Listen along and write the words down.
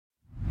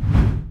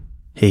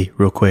Hey,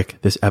 real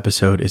quick, this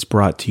episode is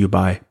brought to you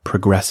by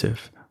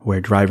Progressive, where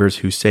drivers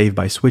who save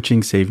by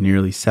switching save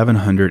nearly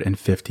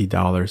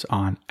 $750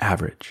 on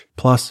average.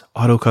 Plus,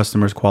 auto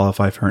customers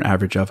qualify for an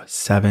average of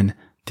 7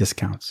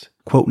 discounts.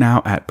 Quote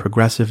now at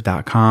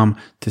progressive.com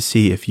to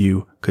see if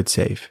you could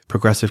save.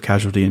 Progressive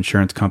Casualty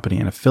Insurance Company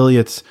and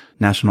Affiliates.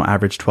 National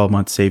average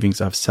 12-month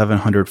savings of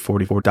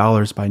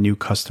 $744 by new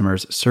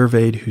customers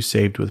surveyed who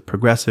saved with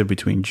Progressive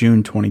between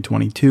June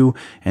 2022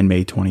 and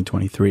May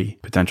 2023.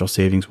 Potential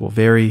savings will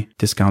vary.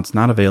 Discounts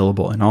not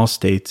available in all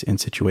states and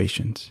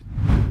situations.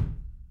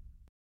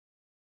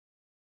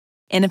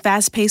 In a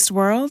fast-paced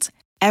world,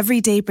 every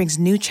day brings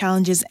new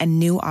challenges and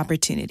new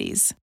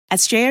opportunities.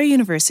 At Strayer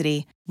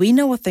University, we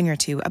know a thing or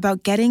two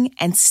about getting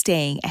and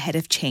staying ahead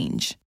of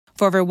change.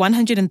 For over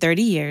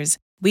 130 years,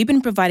 we've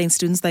been providing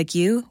students like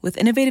you with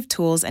innovative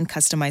tools and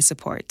customized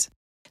support,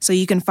 so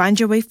you can find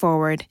your way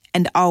forward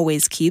and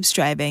always keep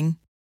striving.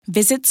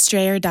 Visit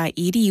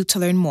strayer.edu to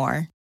learn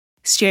more.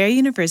 Strayer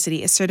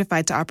University is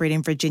certified to operate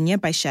in Virginia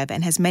by Chev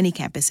and has many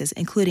campuses,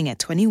 including at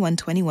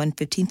 2121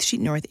 15th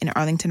Street North in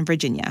Arlington,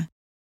 Virginia.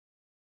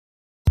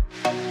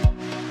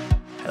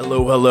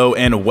 Hello,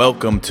 and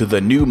welcome to the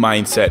New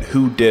Mindset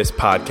Who Dis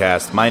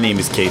podcast. My name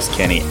is Case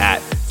Kenny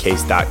at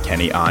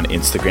case.kenny on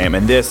Instagram,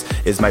 and this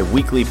is my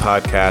weekly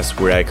podcast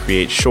where I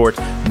create short,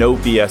 no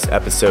BS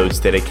episodes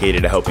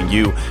dedicated to helping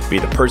you be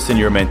the person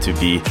you're meant to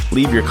be,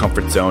 leave your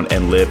comfort zone,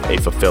 and live a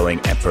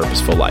fulfilling and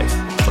purposeful life.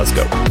 Let's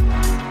go.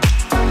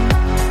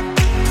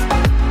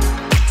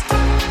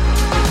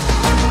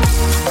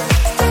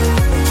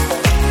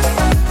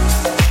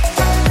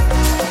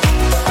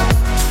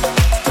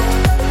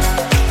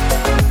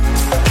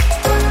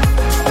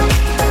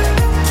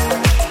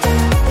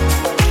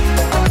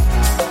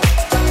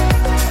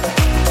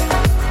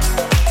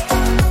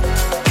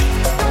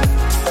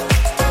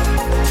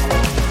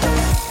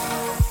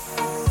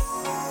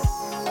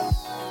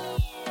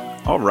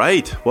 All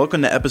right,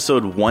 welcome to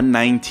episode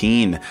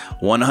 119.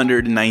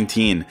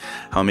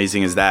 How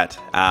amazing is that?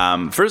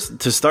 First,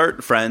 to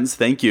start, friends,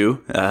 thank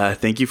you.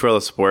 Thank you for all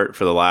the support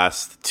for the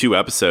last 2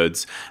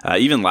 episodes.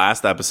 Even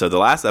last episode, the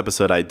last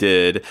episode I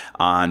did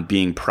on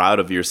being proud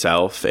of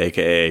yourself,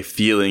 aka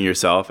feeling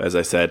yourself, as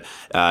I said,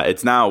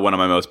 it's now one of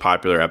my most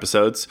popular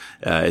episodes.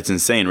 It's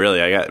insane,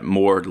 really. I got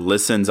more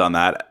listens on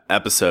that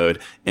episode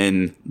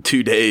in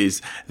 2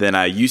 days than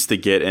I used to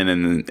get in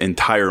an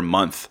entire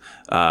month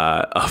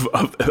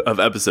of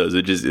episodes,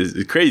 which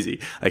is crazy.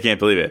 I can't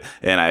believe it.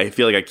 And I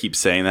feel like I keep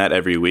saying that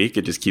every week.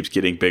 It just keeps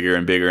getting bigger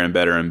and bigger and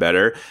better and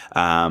better.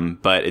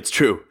 But it's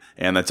true.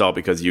 And that's all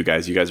because you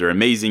guys are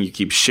amazing. You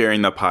keep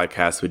sharing the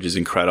podcast, which is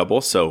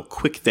incredible. So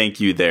quick thank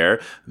you there.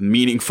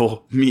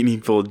 Meaningful,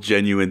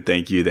 genuine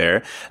thank you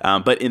there.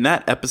 But in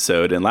that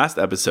episode, in last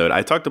episode,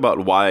 I talked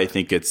about why I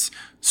think it's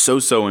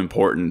so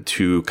important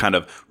to kind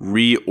of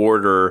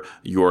reorder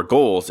your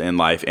goals in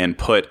life and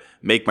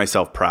make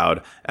myself proud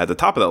at the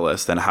top of the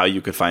list, and how you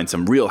could find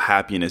some real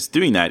happiness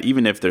doing that,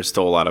 even if there's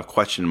still a lot of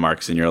question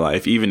marks in your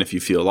life, even if you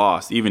feel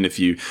lost, even if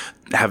you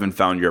haven't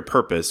found your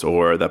purpose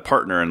or the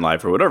partner in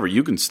life or whatever,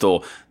 you can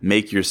still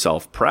make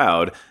yourself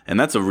proud. And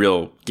that's a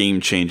real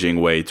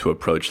game-changing way to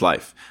approach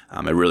life.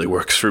 It really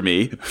works for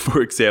me,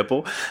 for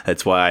example.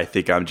 That's why I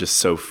think I'm just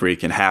so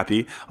freaking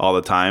happy all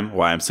the time,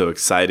 why I'm so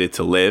excited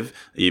to live,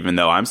 even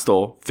though I'm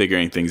still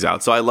figuring things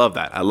out. So I love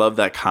that. I love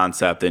that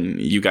concept,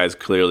 and you guys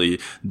clearly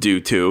do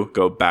too.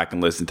 Go back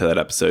and listen to that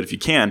episode if you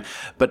can.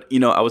 But,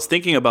 I was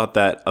thinking about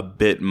that a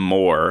bit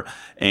more,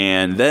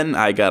 and then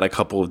I got a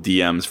couple of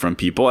DMs from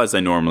people, as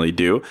I normally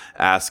do,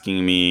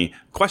 asking me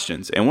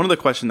questions. And one of the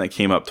questions that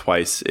came up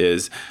twice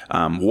is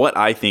what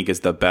I think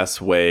is the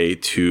best way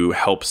to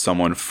help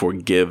someone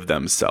forgive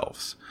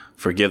themselves.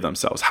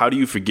 How do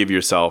you forgive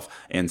yourself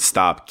and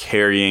stop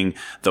carrying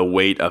the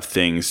weight of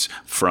things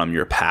from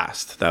your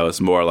past? That was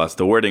more or less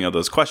the wording of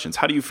those questions.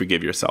 How do you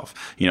forgive yourself?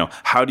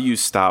 How do you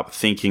stop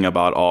thinking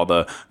about all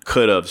the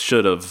could've,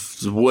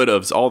 should've,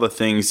 would've, all the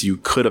things you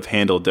could have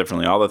handled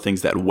differently, all the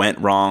things that went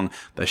wrong,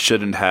 that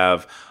shouldn't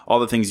have, all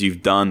the things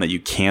you've done that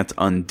you can't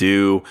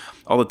undo,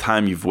 all the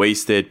time you've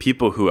wasted,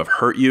 people who have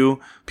hurt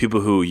you,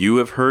 people who you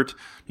have hurt,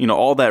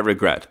 all that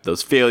regret,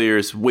 those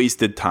failures,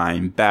 wasted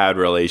time, bad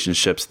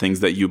relationships, things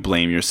that you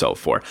blame yourself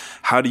for.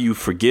 How do you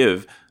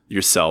forgive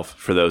yourself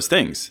for those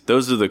things?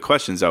 Those are the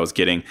questions I was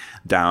getting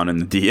down in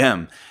the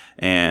DM.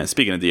 And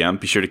speaking of DM,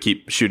 be sure to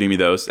keep shooting me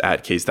those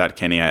at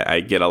case.kenny.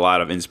 I get a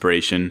lot of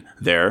inspiration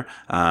there.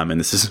 And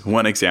this is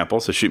one example,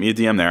 so shoot me a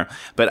DM there.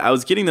 But I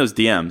was getting those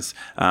DMs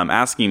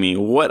asking me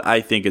what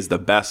I think is the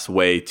best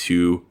way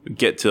to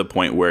get to the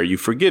point where you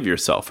forgive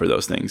yourself for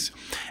those things.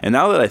 And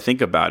now that I think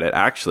about it,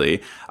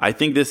 actually, I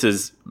think this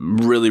is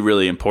really,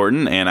 really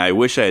important. And I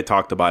wish I had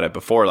talked about it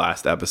before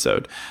last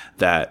episode,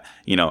 that,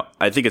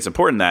 I think it's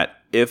important that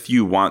if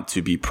you want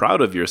to be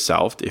proud of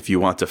yourself, if you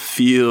want to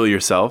feel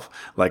yourself,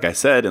 like I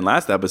said in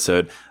last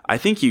episode, I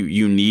think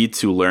you need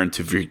to learn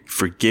to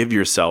forgive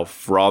yourself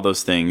for all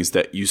those things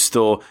that you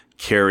still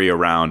carry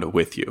around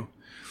with you.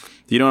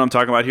 Do you know what I'm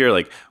talking about here?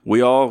 Like,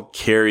 we all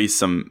carry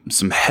some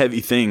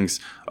heavy things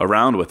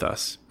around with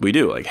us. We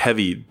do, like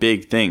heavy,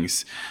 big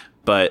things.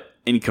 But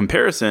in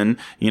comparison,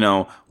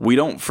 we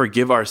don't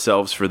forgive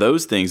ourselves for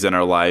those things in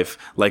our life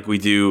like we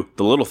do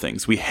the little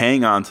things. We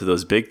hang on to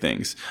those big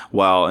things.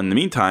 While in the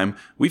meantime,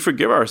 we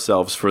forgive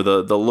ourselves for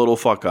the little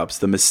fuck ups,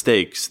 the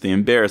mistakes, the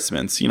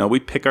embarrassments. We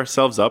pick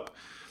ourselves up,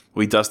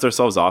 we dust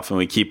ourselves off, and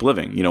we keep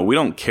living. We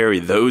don't carry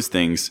those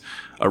things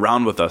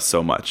around with us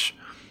so much.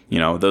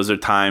 Those are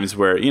times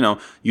where,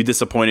 you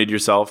disappointed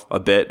yourself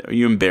a bit, or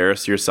you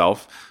embarrassed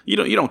yourself. You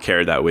don't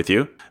carry that with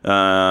you.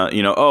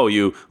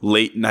 You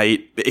late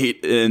night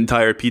ate an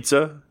entire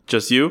pizza,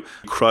 just you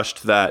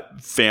crushed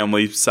that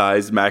family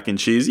sized mac and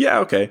cheese. Yeah.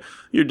 Okay.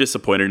 You're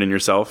disappointed in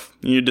yourself.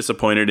 You're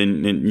disappointed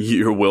in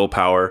your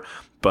willpower,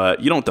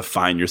 but you don't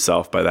define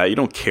yourself by that. You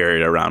don't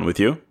carry it around with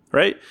you.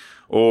 Right.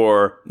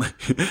 Or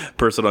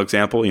personal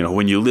example,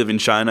 when you live in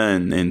China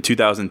in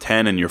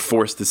 2010 and you're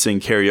forced to sing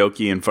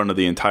karaoke in front of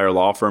the entire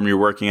law firm you're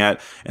working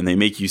at, and they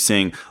make you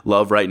sing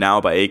Love Right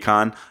Now by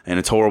Akon, and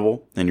it's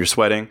horrible, and you're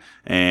sweating,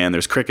 and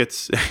there's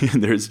crickets,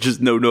 and there's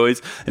just no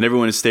noise, and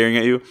everyone is staring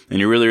at you, and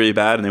you're really, really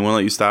bad, and they won't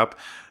let you stop.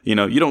 You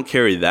don't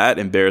carry that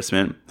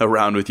embarrassment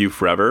around with you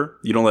forever.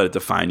 You don't let it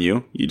define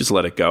you. You just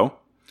let it go.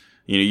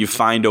 You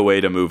find a way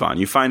to move on.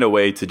 You find a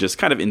way to just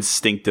kind of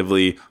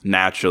instinctively,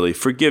 naturally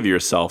forgive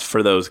yourself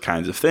for those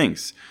kinds of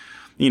things.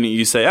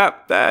 You say,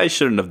 I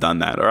shouldn't have done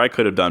that, or I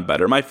could have done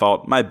better. My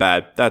fault, my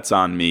bad, that's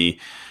on me.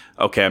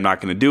 Okay, I'm not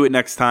going to do it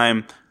next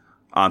time.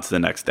 On to the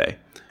next day.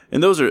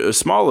 And those are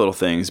small little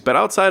things. But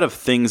outside of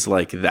things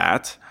like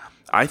that,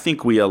 I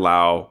think we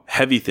allow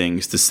heavy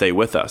things to stay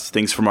with us,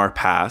 things from our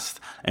past,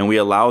 and we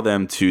allow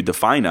them to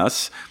define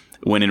us,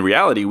 when in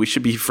reality, we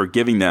should be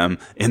forgiving them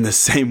in the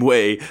same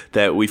way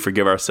that we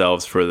forgive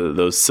ourselves for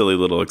those silly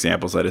little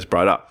examples I just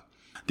brought up.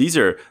 These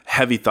are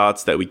heavy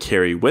thoughts that we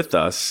carry with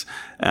us.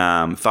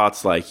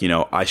 Thoughts like,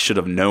 I should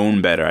have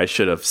known better. I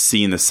should have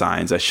seen the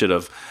signs. I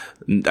shouldn't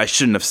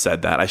have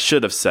said that. I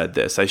should have said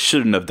this. I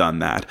shouldn't have done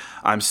that.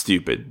 I'm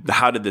stupid.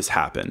 How did this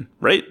happen?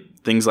 Right?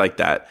 Things like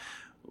that.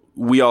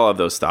 We all have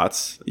those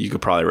thoughts. You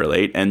could probably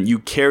relate. And you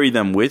carry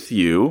them with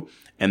you,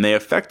 and they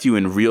affect you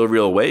in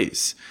real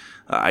ways.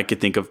 I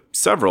could think of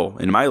several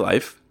in my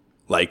life.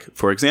 Like,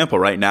 for example,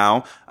 right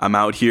now, I'm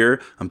out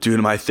here, I'm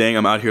doing my thing,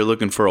 I'm out here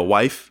looking for a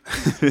wife.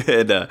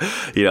 And,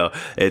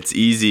 it's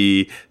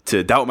easy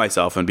to doubt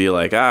myself and be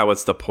like,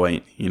 what's the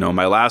point?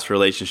 My last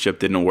relationship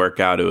didn't work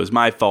out. It was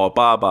my fault,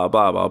 blah, blah,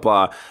 blah, blah,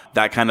 blah.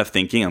 That kind of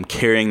thinking, I'm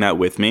carrying that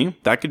with me.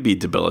 That could be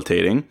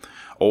debilitating.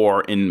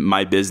 Or in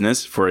my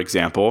business, for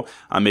example,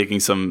 I'm making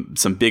some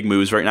big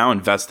moves right now,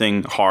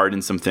 investing hard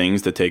in some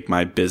things to take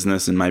my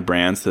business and my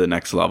brands to the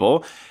next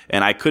level.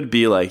 And I could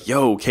be like,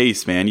 yo,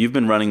 Case, man, you've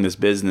been running this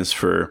business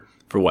for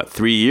what,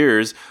 3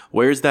 years?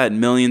 Where's that $1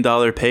 million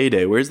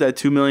payday? Where's that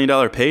 $2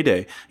 million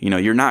payday?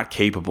 You're not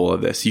capable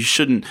of this. You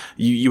shouldn't,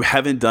 you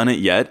haven't done it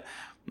yet.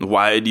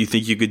 Why do you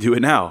think you could do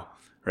it now?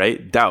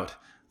 Right? Doubt.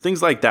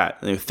 Things like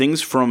that.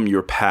 Things from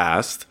your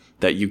past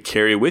that you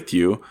carry with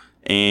you,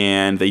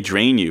 and they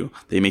drain you.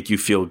 They make you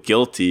feel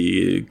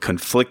guilty,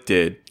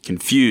 conflicted,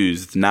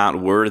 confused,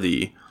 not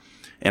worthy.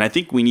 And I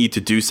think we need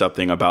to do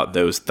something about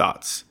those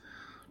thoughts.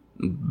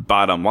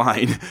 Bottom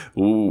line,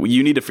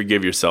 you need to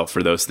forgive yourself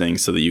for those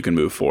things so that you can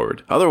move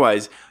forward.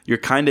 Otherwise, you're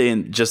kind of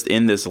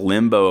in this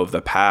limbo of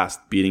the past,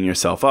 beating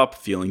yourself up,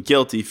 feeling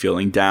guilty,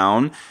 feeling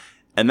down.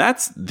 And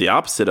that's the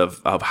opposite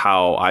of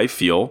how I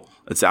feel.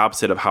 It's the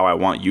opposite of how I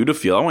want you to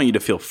feel. I want you to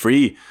feel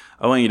free.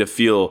 I want you to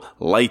feel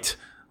light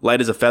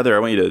as a feather. I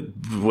want you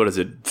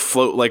to,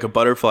 float like a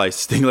butterfly,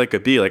 sting like a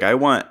bee.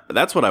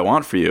 That's what I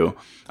want for you.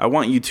 I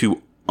want you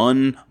to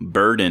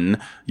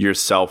unburden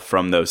yourself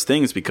from those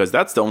things, because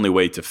that's the only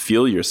way to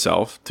feel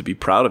yourself, to be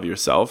proud of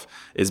yourself,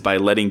 is by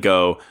letting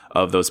go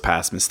of those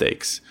past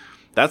mistakes.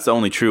 That's the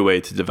only true way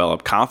to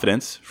develop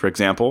confidence, for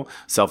example,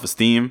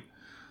 self-esteem,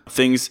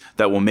 things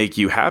that will make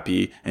you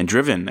happy and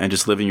driven and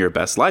just living your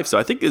best life. So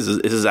I think this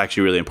is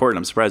actually really important.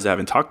 I'm surprised I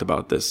haven't talked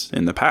about this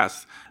in the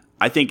past.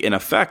 I think, in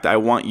effect, I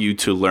want you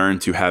to learn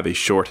to have a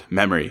short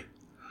memory.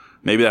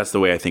 Maybe that's the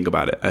way I think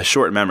about it, a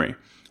short memory.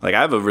 Like,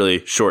 I have a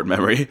really short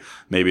memory.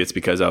 Maybe it's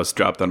because I was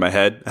dropped on my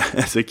head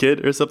as a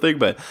kid or something,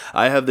 but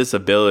I have this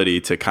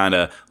ability to kind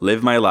of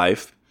live my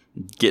life,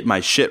 get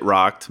my shit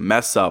rocked,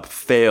 mess up,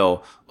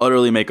 fail,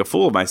 utterly make a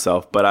fool of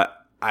myself,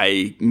 but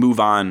I move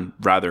on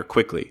rather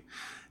quickly.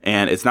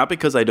 And it's not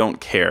because I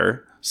don't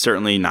care.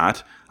 Certainly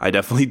not. I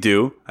definitely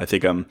do. I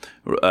think I'm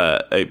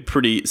a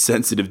pretty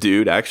sensitive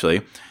dude,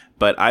 actually.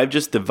 But I've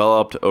just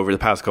developed over the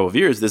past couple of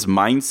years this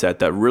mindset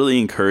that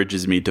really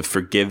encourages me to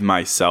forgive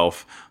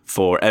myself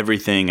for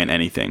everything and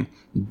anything,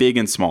 big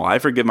and small. I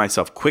forgive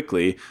myself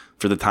quickly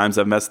for the times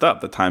I've messed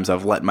up, the times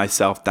I've let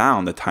myself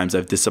down, the times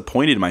I've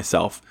disappointed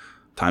myself,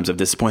 times I've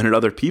disappointed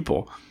other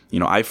people.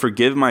 I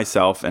forgive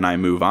myself and I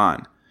move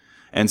on.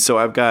 And so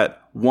I've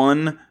got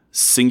one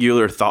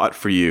singular thought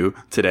for you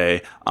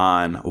today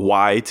on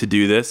why to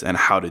do this and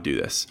how to do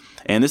this.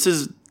 And this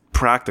is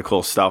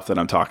practical stuff that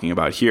I'm talking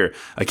about here.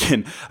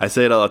 Again, I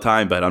say it all the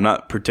time, but I'm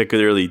not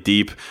particularly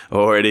deep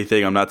or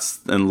anything. I'm not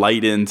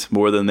enlightened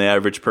more than the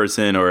average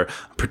person or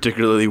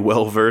particularly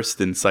well-versed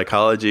in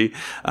psychology.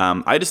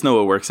 I just know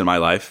what works in my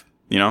life.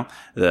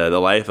 the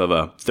life of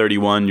a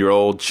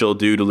 31-year-old chill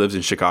dude who lives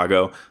in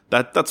Chicago.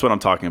 That's what I'm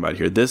talking about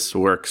here. This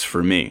works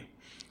for me.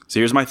 So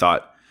here's my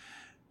thought.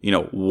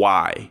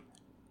 Why?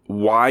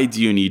 Why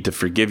do you need to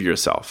forgive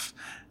yourself?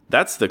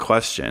 That's the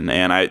question.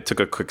 And I took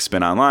a quick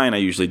spin online. I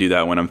usually do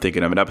that when I'm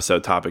thinking of an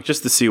episode topic,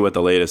 just to see what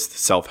the latest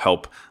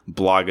self-help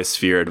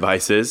blogosphere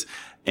advice is.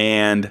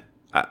 And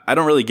I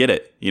don't really get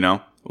it.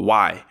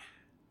 Why?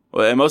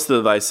 Well, and most of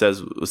the advice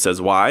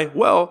says why?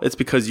 Well, it's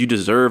because you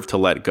deserve to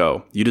let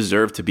go. You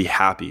deserve to be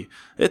happy.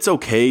 It's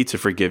okay to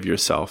forgive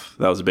yourself.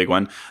 That was a big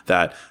one.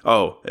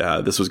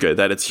 This was good.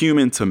 That it's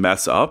human to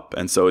mess up,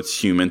 and so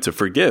it's human to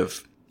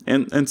forgive,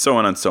 and so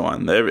on and so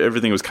on.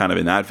 Everything was kind of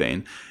in that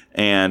vein.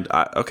 And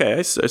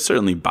I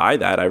certainly buy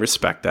that. I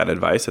respect that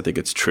advice. I think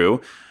it's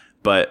true.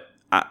 But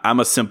I'm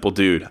a simple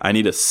dude. I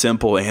need a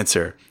simple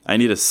answer. I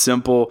need a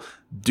simple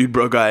dude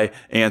bro guy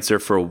answer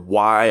for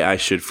why I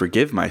should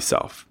forgive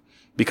myself.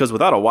 Because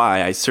without a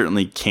why, I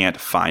certainly can't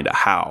find a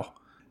how.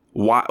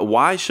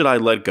 Why should I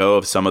let go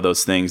of some of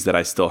those things that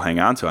I still hang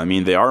on to? I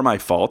mean, they are my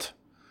fault.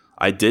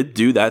 I did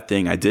do that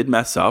thing. I did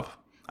mess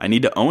up. I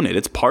need to own it.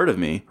 It's part of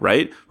me,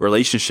 right?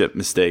 Relationship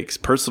mistakes,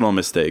 personal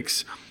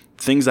mistakes,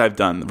 things I've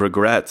done,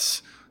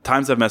 regrets,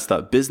 times I've messed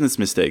up, business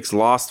mistakes,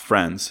 lost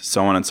friends,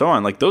 so on and so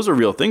on. Like, those are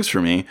real things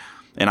for me.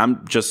 And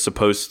I'm just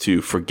supposed to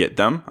forget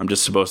them. I'm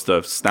just supposed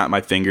to snap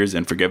my fingers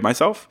and forgive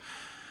myself.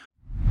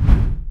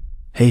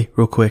 Hey,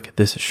 real quick,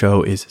 this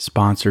show is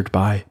sponsored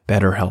by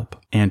BetterHelp.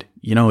 And,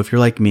 if you're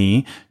like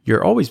me,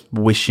 you're always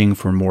wishing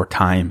for more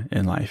time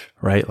in life,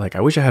 right? Like,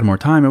 I wish I had more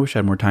time. I wish I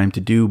had more time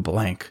to do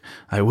blank.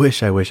 I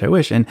wish.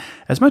 And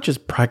as much as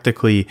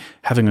practically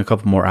having a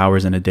couple more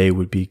hours in a day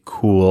would be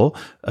cool,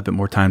 a bit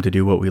more time to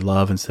do what we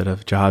love instead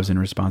of jobs and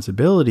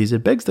responsibilities,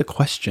 it begs the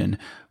question,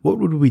 what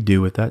would we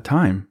do with that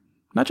time?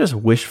 Not just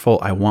wishful,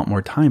 I want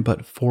more time,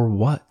 but for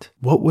what?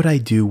 What would I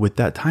do with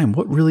that time?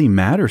 What really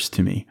matters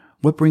to me?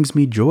 What brings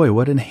me joy?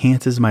 What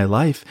enhances my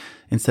life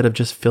instead of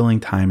just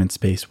filling time and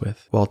space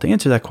with? Well, to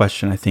answer that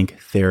question, I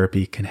think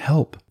therapy can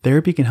help.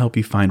 Therapy can help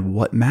you find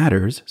what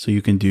matters so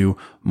you can do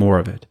more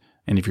of it.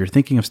 And if you're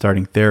thinking of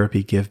starting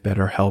therapy, give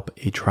BetterHelp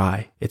a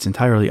try. It's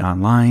entirely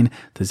online,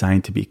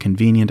 designed to be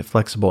convenient,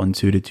 flexible, and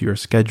suited to your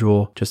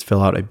schedule. Just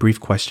fill out a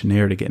brief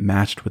questionnaire to get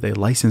matched with a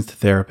licensed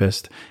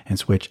therapist and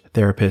switch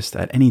therapists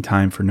at any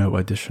time for no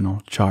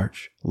additional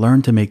charge.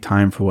 Learn to make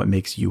time for what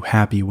makes you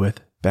happy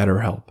with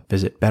BetterHelp.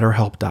 Visit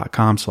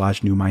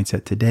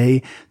betterhelp.com/newmindset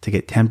today to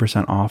get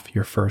 10% off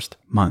your first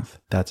month.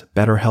 That's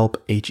BetterHelp,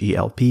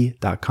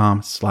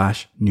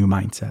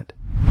 HELP.com/newmindset.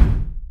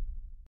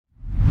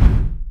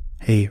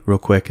 Hey, real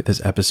quick,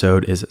 this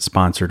episode is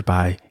sponsored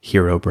by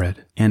Hero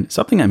Bread. And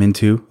something I'm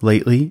into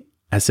lately,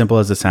 as simple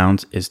as it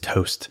sounds, is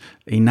toast.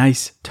 A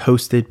nice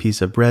toasted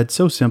piece of bread,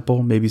 so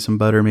simple, maybe some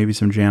butter, maybe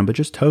some jam, but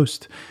just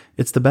toast.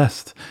 It's the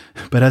best.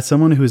 But as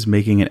someone who is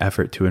making an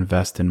effort to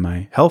invest in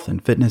my health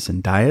and fitness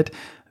and diet,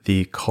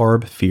 the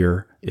carb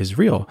fear is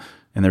real.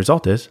 And the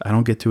result is I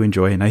don't get to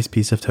enjoy a nice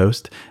piece of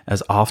toast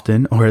as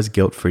often or as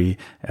guilt-free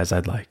as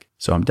I'd like.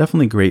 So I'm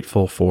definitely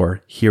grateful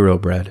for Hero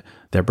Bread.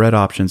 Their bread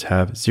options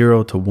have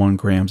 0 to 1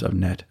 grams of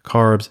net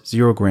carbs,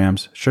 0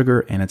 grams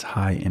sugar, and it's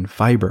high in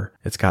fiber.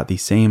 It's got the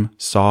same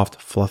soft,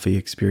 fluffy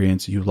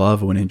experience you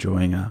love when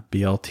enjoying a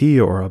BLT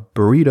or a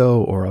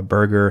burrito or a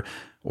burger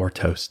or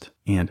toast.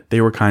 And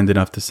they were kind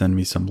enough to send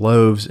me some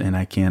loaves, and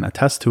I can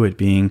attest to it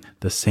being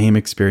the same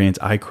experience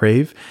I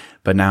crave,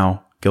 but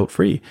now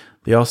guilt-free.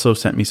 They also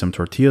sent me some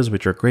tortillas,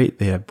 which are great.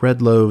 They have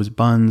bread loaves,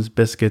 buns,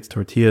 biscuits,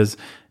 tortillas,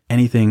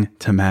 anything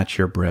to match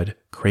your bread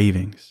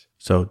cravings.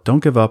 So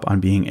don't give up on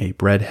being a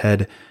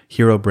breadhead.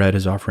 Hero Bread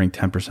is offering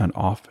 10%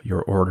 off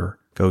your order.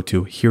 Go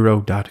to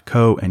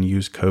hero.co and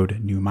use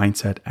code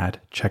NEWMINDSET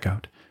at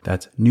checkout.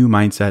 That's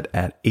NEWMINDSET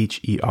at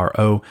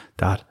HERO.co.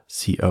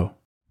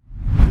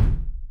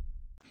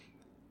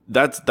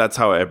 That's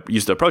how I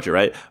used to approach it,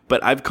 right?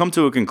 But I've come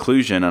to a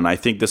conclusion, and I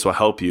think this will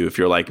help you if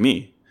you're like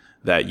me,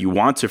 that you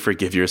want to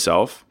forgive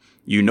yourself.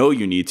 You know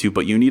you need to,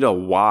 but you need a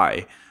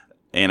why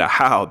and a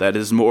how that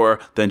is more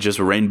than just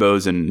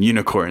rainbows and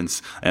unicorns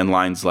and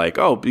lines like,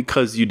 oh,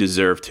 because you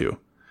deserve to.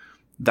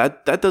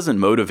 That doesn't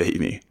motivate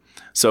me.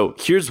 So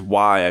here's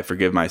why I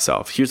forgive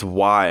myself. Here's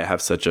why I have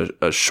such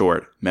a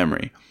short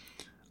memory.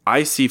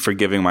 I see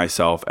forgiving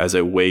myself as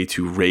a way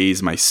to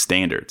raise my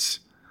standards.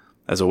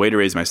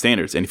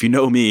 And if you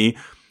know me,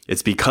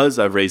 it's because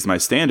I've raised my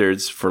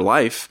standards for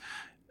life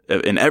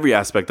in every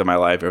aspect of my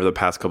life over the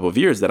past couple of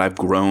years that I've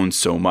grown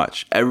so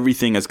much.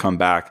 Everything has come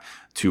back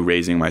to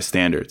raising my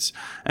standards.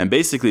 And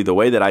basically the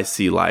way that I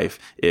see life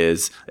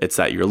is it's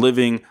that you're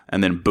living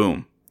and then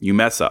boom, you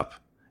mess up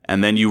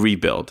and then you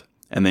rebuild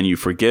and then you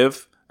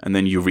forgive and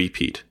then you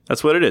repeat.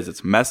 That's what it is.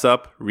 It's mess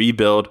up,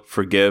 rebuild,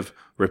 forgive,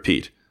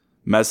 repeat.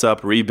 Mess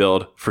up,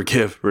 rebuild,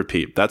 forgive,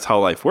 repeat. That's how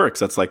life works.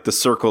 That's like the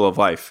circle of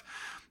life,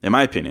 in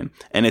my opinion.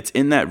 And it's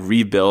in that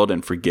rebuild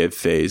and forgive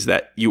phase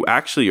that you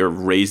actually are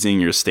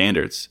raising your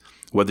standards,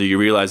 whether you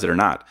realize it or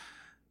not.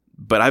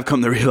 But I've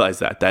come to realize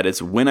that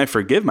it's when I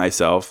forgive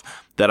myself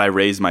that I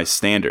raise my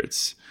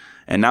standards.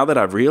 And now that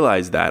I've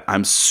realized that,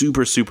 I'm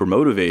super, super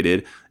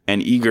motivated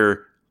and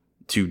eager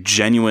to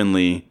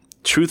genuinely,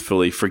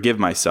 truthfully forgive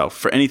myself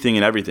for anything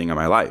and everything in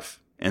my life.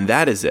 And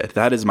that is it.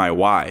 That is my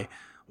why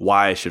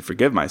I should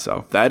forgive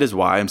myself. That is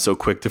why I'm so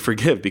quick to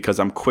forgive, because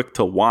I'm quick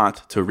to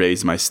want to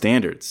raise my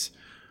standards.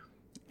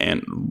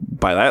 And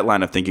by that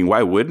line of thinking,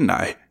 why wouldn't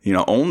I?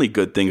 Only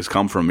good things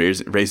come from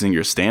raising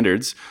your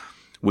standards.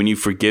 When you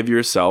forgive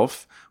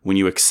yourself, when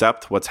you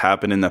accept what's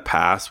happened in the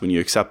past, when you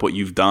accept what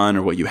you've done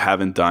or what you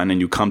haven't done, and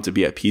you come to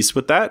be at peace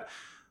with that,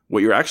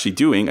 what you're actually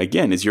doing,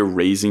 again, is you're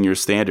raising your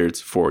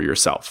standards for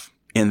yourself.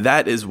 And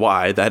that is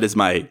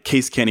my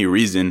case canny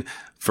reason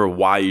for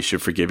why you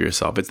should forgive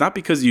yourself. It's not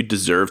because you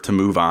deserve to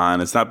move on.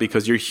 It's not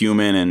because you're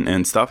human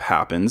and stuff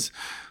happens.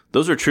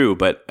 Those are true.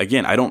 But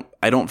again, I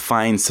don't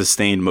find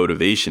sustained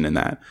motivation in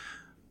that.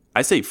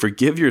 I say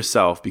forgive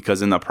yourself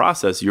because in the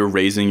process, you're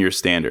raising your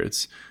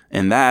standards.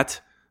 And that,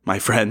 my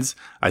friends,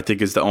 I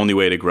think is the only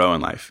way to grow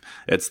in life.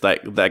 It's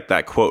like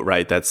that quote,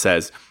 right, that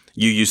says,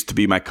 "You used to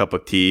be my cup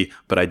of tea,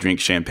 but I drink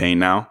champagne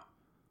now."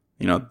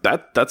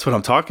 That's what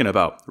I'm talking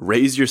about.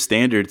 Raise your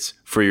standards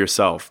for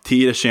yourself.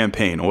 Tea to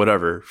champagne,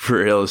 whatever,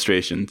 for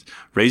illustrations.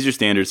 Raise your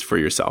standards for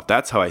yourself.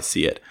 That's how I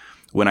see it.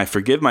 When I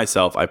forgive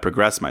myself, I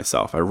progress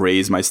myself. I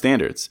raise my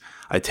standards.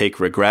 I take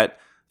regret,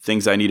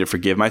 things I need to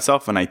forgive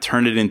myself, and I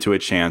turn it into a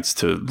chance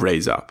to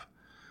raise up.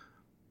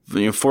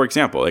 For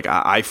example,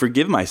 I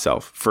forgive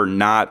myself for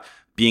not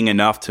being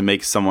enough to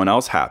make someone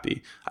else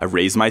happy. I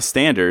raise my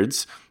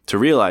standards to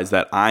realize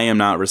that I am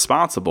not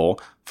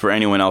responsible for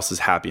anyone else's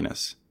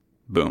happiness.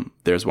 Boom,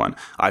 there's one.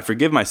 I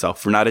forgive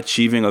myself for not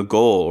achieving a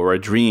goal or a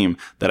dream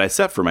that I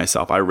set for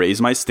myself. I raise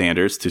my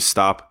standards to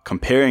stop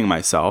comparing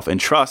myself and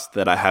trust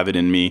that I have it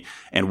in me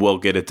and will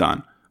get it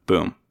done.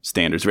 Boom,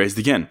 standards raised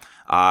again.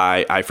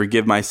 I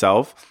forgive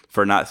myself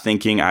for not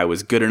thinking I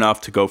was good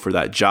enough to go for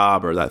that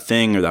job or that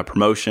thing or that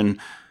promotion,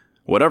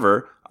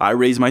 whatever. I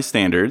raise my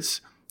standards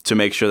to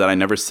make sure that I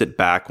never sit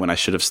back when I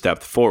should have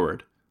stepped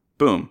forward.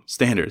 Boom,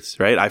 standards,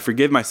 right? I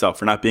forgive myself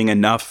for not being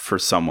enough for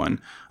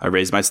someone. I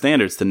raise my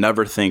standards to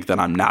never think that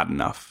I'm not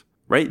enough,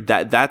 right?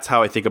 That's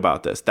how I think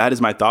about this. That is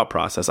my thought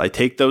process. I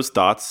take those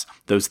thoughts,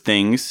 those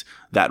things,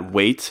 that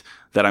weight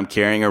that I'm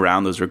carrying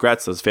around, those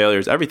regrets, those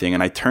failures, everything,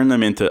 and I turn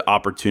them into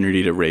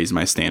opportunity to raise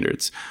my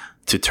standards,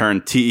 to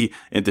turn tea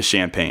into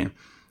champagne.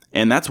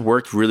 And that's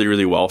worked really,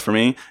 really well for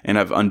me. And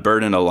I've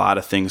unburdened a lot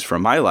of things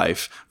from my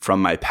life, from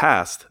my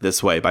past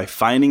this way, by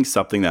finding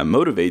something that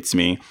motivates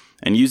me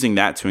and using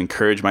that to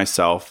encourage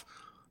myself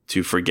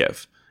to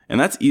forgive. And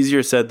that's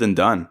easier said than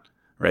done,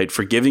 right?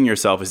 Forgiving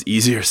yourself is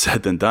easier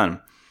said than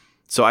done.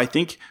 So I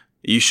think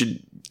you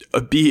should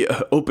be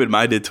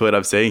open-minded to what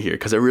I'm saying here,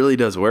 because it really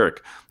does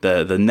work.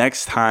 The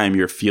next time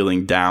you're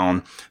feeling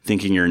down,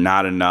 thinking you're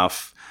not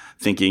enough,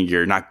 thinking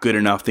you're not good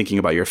enough, thinking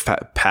about your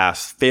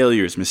past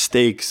failures,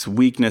 mistakes,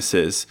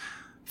 weaknesses,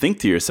 think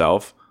to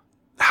yourself,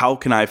 how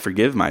can I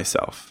forgive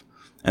myself?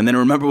 And then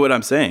remember what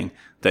I'm saying,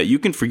 that you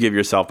can forgive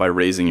yourself by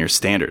raising your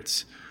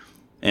standards.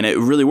 And it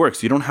really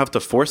works. You don't have to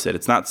force it.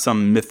 It's not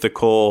some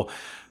mythical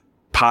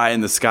pie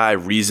in the sky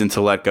reason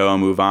to let go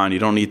and move on. You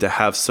don't need to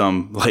have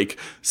some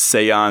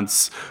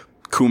seance,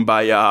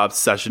 kumbaya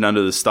obsession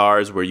under the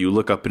stars where you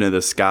look up into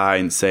the sky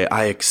and say,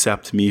 I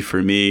accept me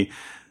for me.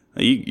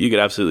 You could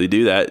absolutely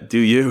do that. Do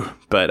you?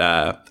 But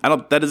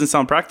that doesn't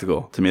sound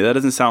practical to me. That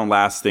doesn't sound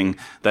lasting,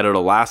 that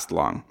it'll last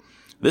long.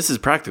 This is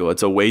practical.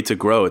 It's a way to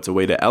grow. It's a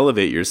way to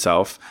elevate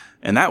yourself.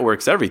 And that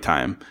works every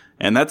time.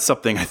 And that's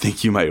something I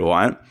think you might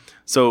want.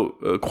 So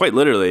quite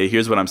literally,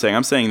 here's what I'm saying.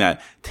 I'm saying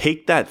that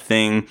take that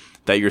thing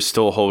that you're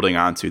still holding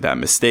on to, that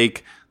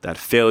mistake, that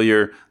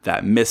failure,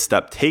 that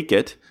misstep, take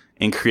it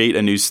and create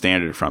a new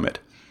standard from it.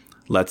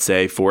 Let's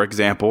say, for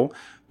example,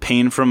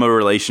 pain from a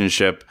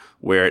relationship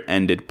where it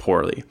ended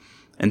poorly.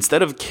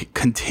 Instead of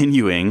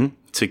continuing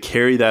to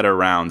carry that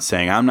around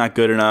saying, I'm not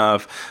good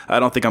enough, I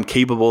don't think I'm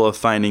capable of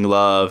finding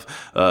love,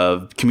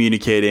 of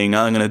communicating,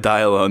 I'm going to die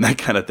alone, that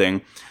kind of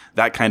thing,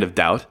 that kind of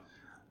doubt,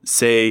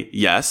 say,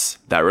 yes,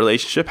 that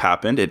relationship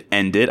happened, it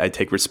ended, I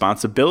take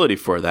responsibility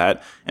for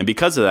that, and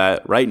because of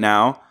that, right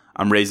now,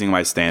 I'm raising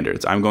my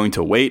standards. I'm going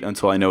to wait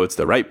until I know it's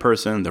the right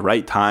person, the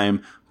right time,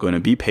 I'm going to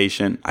be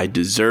patient, I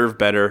deserve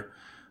better,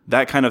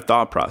 that kind of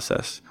thought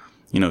process.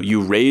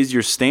 You raise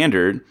your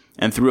standard,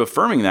 and through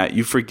affirming that,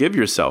 you forgive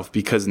yourself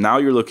because now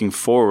you're looking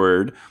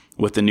forward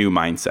with a new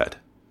mindset.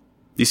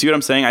 You see what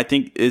I'm saying? I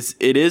think it's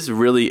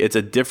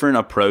a different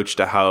approach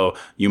to how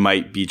you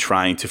might be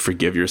trying to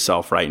forgive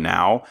yourself right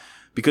now,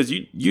 because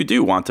you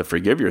do want to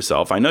forgive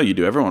yourself. I know you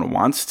do. Everyone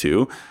wants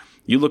to.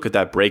 You look at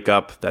that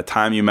breakup, that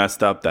time you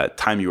messed up, that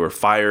time you were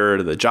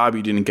fired, the job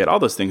you didn't get, all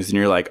those things, and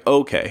you're like,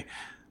 okay,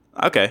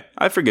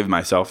 I forgive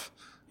myself.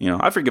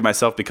 I forgive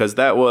myself because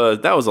that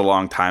was a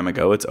long time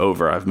ago. It's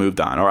over. I've moved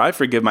on. Or I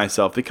forgive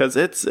myself because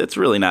it's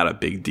really not a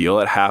big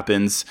deal. It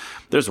happens.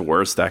 There's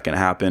worse that can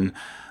happen.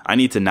 I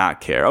need to not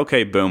care.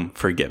 Okay, boom,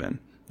 forgiven.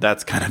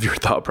 That's kind of your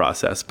thought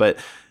process. But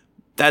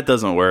that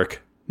doesn't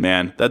work,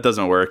 man. That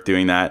doesn't work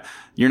doing that.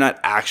 You're not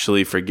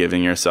actually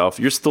forgiving yourself.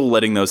 You're still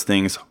letting those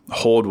things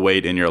hold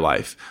weight in your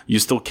life. You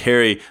still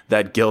carry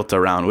that guilt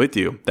around with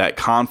you, that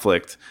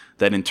conflict,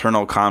 that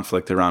internal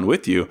conflict around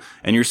with you,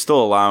 and you're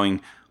still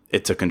allowing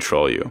it to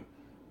control you.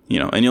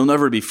 And you'll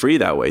never be free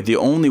that way. The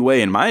only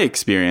way, in my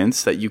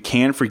experience, that you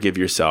can forgive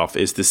yourself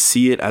is to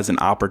see it as an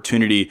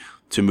opportunity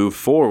to move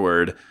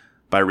forward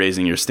by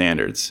raising your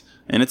standards.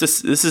 And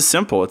this is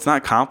simple. It's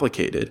not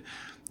complicated.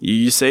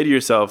 You say to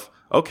yourself,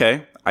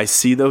 okay, I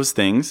see those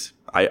things.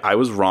 I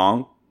was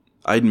wrong.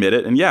 I admit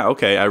it. And yeah,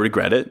 okay, I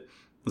regret it.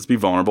 Let's be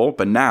vulnerable.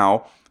 But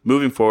now,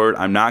 moving forward,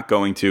 I'm not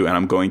going to, and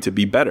I'm going to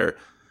be better.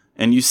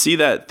 And you see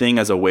that thing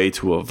as a way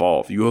to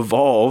evolve. You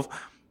evolve,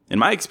 in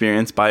my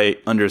experience, by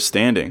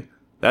understanding.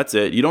 That's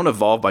it. You don't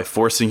evolve by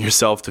forcing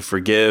yourself to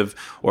forgive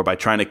or by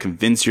trying to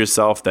convince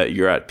yourself that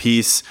you're at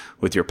peace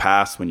with your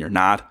past when you're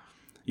not.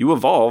 You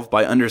evolve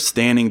by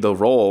understanding the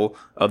role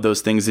of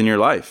those things in your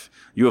life.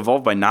 You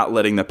evolve by not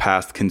letting the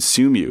past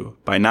consume you,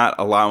 by not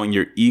allowing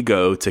your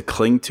ego to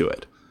cling to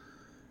it.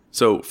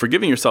 So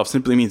forgiving yourself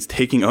simply means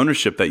taking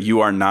ownership that you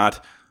are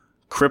not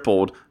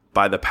crippled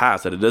by the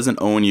past, that it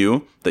doesn't own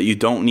you, that you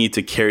don't need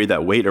to carry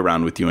that weight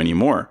around with you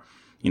anymore.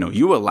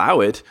 You allow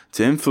it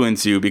to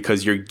influence you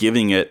because you're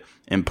giving it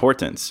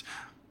importance.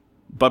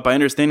 But by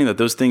understanding that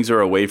those things are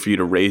a way for you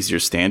to raise your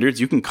standards,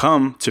 you can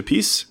come to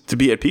peace, to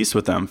be at peace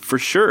with them for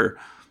sure.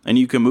 And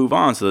you can move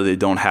on so that they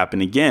don't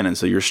happen again. And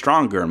so you're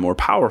stronger and more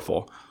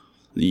powerful.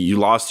 You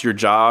lost your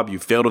job, you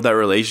failed with that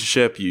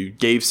relationship, you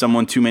gave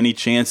someone too many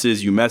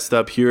chances, you messed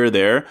up here or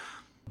there.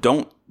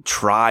 Don't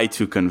try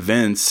to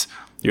convince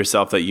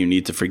yourself that you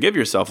need to forgive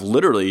yourself.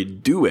 Literally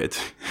do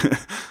it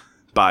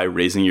by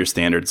raising your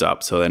standards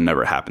up so that it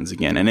never happens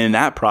again. And in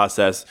that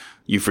process,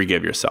 you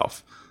forgive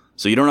yourself.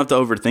 So you don't have to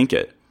overthink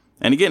it.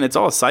 And again, it's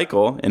all a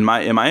cycle. In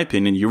my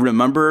opinion, you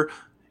remember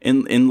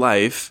in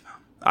life,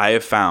 I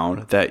have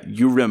found that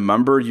you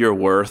remember your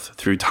worth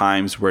through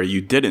times where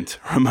you didn't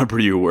remember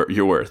your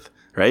worth,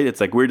 right?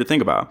 It's like weird to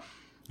think about.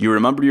 You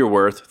remember your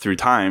worth through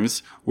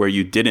times where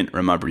you didn't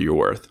remember your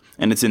worth.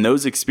 And it's in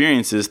those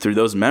experiences, through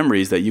those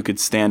memories, that you could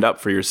stand up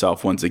for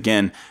yourself once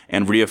again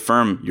and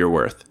reaffirm your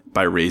worth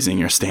by raising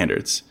your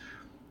standards.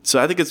 So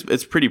I think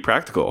it's pretty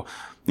practical.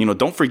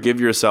 Don't forgive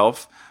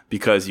yourself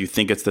because you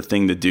think it's the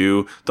thing to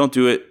do. Don't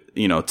do it,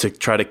 to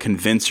try to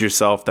convince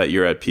yourself that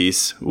you're at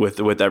peace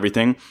with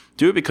everything.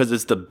 Do it because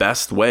it's the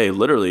best way,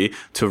 literally,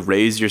 to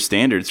raise your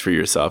standards for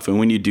yourself. And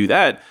when you do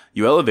that,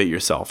 you elevate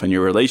yourself and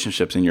your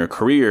relationships and your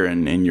career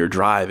and your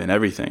drive and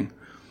everything.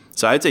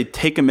 So I'd say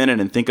take a minute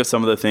and think of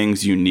some of the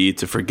things you need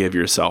to forgive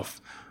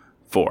yourself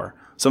for.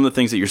 Some of the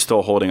things that you're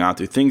still holding on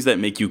to, things that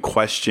make you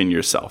question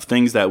yourself,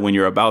 things that when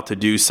you're about to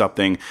do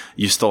something,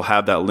 you still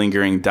have that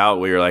lingering doubt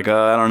where you're like,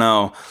 I don't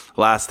know.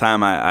 Last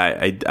time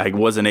I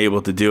wasn't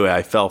able to do it.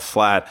 I fell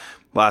flat.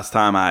 Last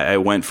time I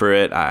went for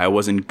it. I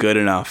wasn't good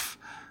enough.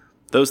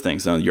 Those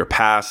things, your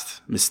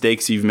past,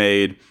 mistakes you've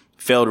made,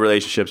 failed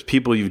relationships,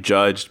 people you've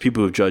judged,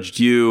 people who've judged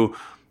you,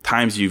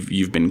 times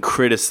you've been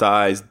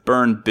criticized,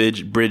 burned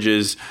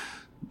bridges,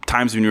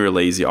 times when you were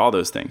lazy, all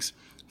those things.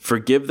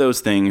 Forgive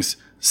those things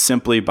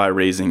simply by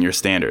raising your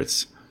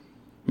standards,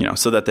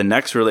 so that the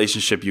next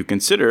relationship you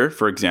consider,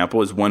 for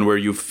example, is one where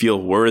you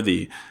feel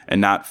worthy and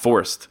not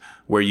forced,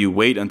 where you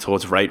wait until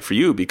it's right for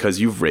you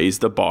because you've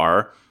raised the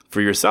bar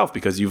for yourself,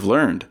 because you've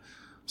learned,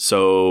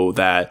 so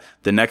that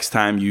the next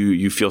time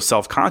you feel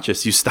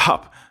self-conscious, you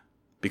stop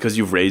because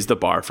you've raised the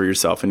bar for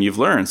yourself and you've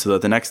learned, so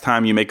that the next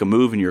time you make a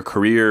move in your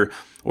career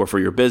or for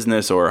your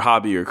business or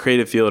hobby or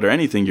creative field or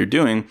anything you're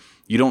doing,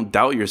 you don't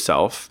doubt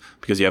yourself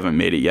because you haven't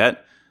made it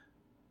yet.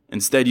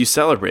 Instead, you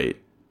celebrate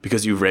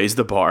because you've raised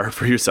the bar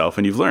for yourself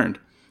and you've learned.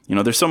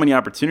 There's so many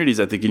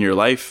opportunities, I think, in your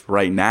life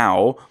right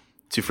now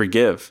to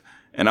forgive.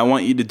 And I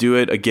want you to do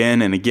it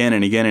again and again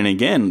and again and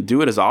again.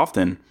 Do it as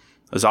often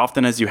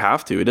as you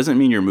have to. It doesn't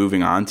mean you're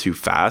moving on too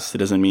fast. It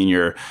doesn't mean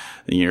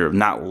you're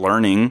not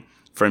learning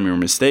from your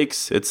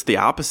mistakes. It's the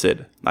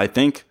opposite. I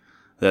think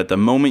that the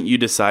moment you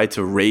decide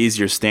to raise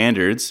your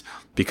standards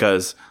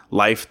because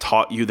life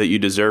taught you that you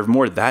deserve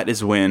more, that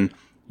is when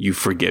you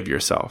forgive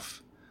yourself.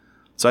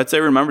 So I'd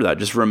say remember that.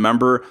 Just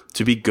remember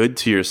to be good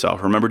to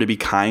yourself. Remember to be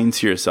kind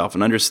to yourself,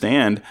 and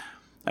understand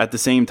at the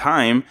same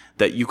time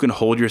that you can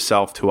hold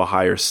yourself to a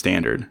higher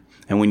standard.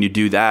 And when you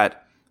do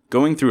that,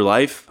 going through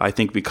life, I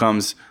think,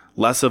 becomes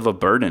less of a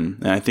burden.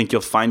 And I think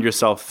you'll find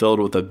yourself filled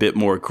with a bit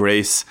more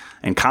grace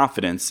and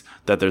confidence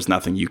that there's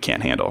nothing you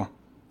can't handle.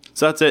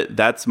 So that's it.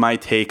 That's my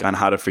take on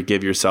how to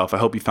forgive yourself. I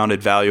hope you found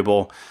it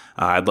valuable.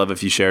 I'd love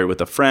if you share it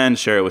with a friend,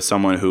 share it with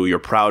someone who you're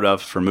proud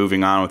of for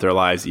moving on with their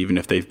lives, even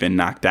if they've been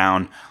knocked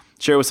down.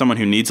 Share it with someone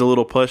who needs a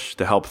little push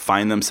to help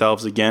find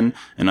themselves again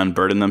and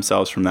unburden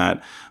themselves from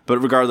that. But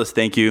regardless,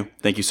 thank you.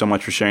 Thank you so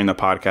much for sharing the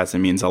podcast. It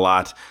means a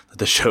lot that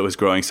the show is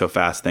growing so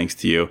fast thanks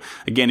to you.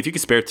 Again, if you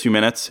could spare 2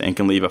 minutes and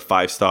can leave a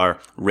 5-star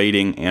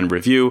rating and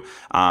review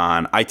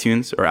on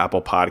iTunes or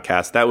Apple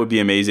Podcasts, that would be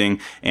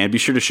amazing. And be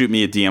sure to shoot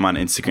me a DM on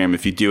Instagram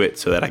if you do it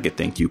so that I could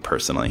thank you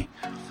personally.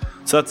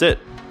 So that's it.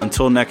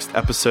 Until next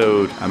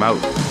episode, I'm out.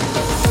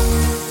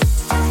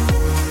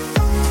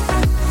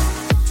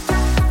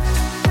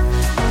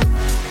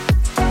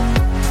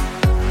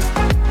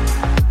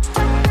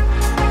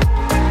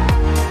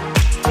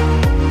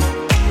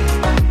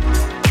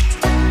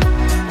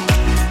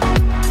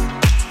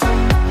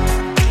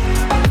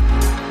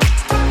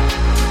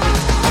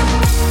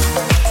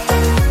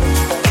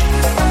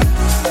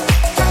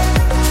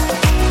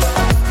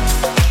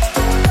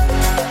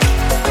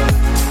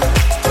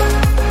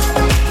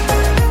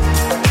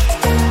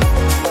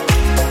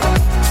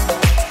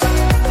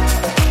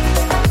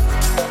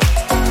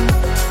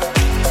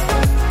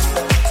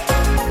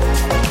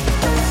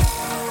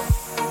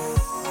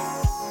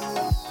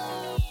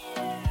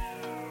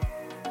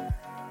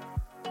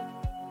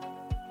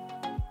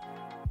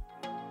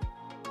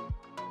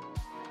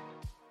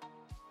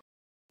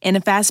 In a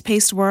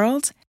fast-paced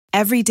world,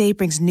 every day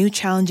brings new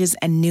challenges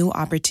and new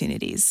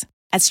opportunities.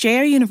 At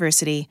Strayer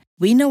University,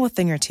 we know a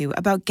thing or two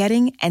about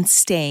getting and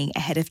staying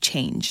ahead of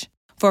change.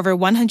 For over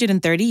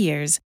 130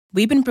 years,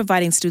 we've been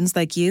providing students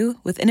like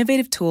you with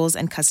innovative tools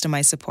and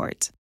customized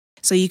support,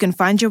 so you can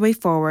find your way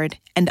forward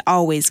and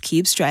always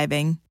keep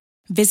striving.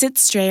 Visit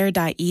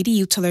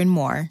strayer.edu to learn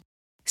more.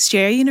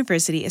 Strayer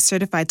University is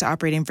certified to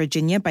operate in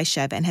Virginia by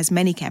Chev and has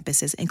many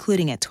campuses,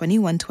 including at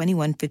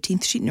 2121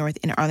 15th Street North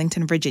in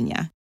Arlington,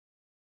 Virginia.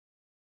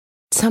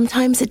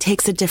 Sometimes it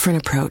takes a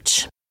different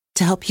approach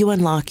to help you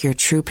unlock your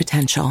true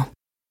potential.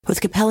 With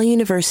Capella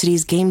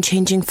University's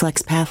game-changing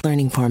FlexPath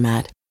learning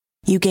format,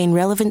 you gain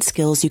relevant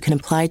skills you can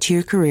apply to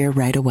your career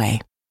right away.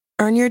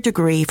 Earn your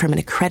degree from an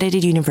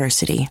accredited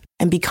university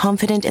and be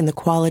confident in the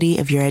quality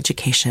of your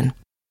education.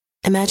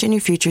 Imagine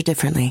your future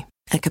differently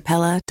at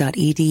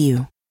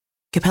capella.edu.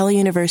 Capella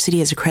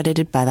University is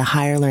accredited by the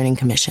Higher Learning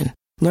Commission.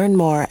 Learn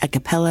more at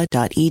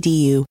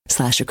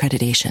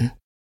capella.edu/accreditation.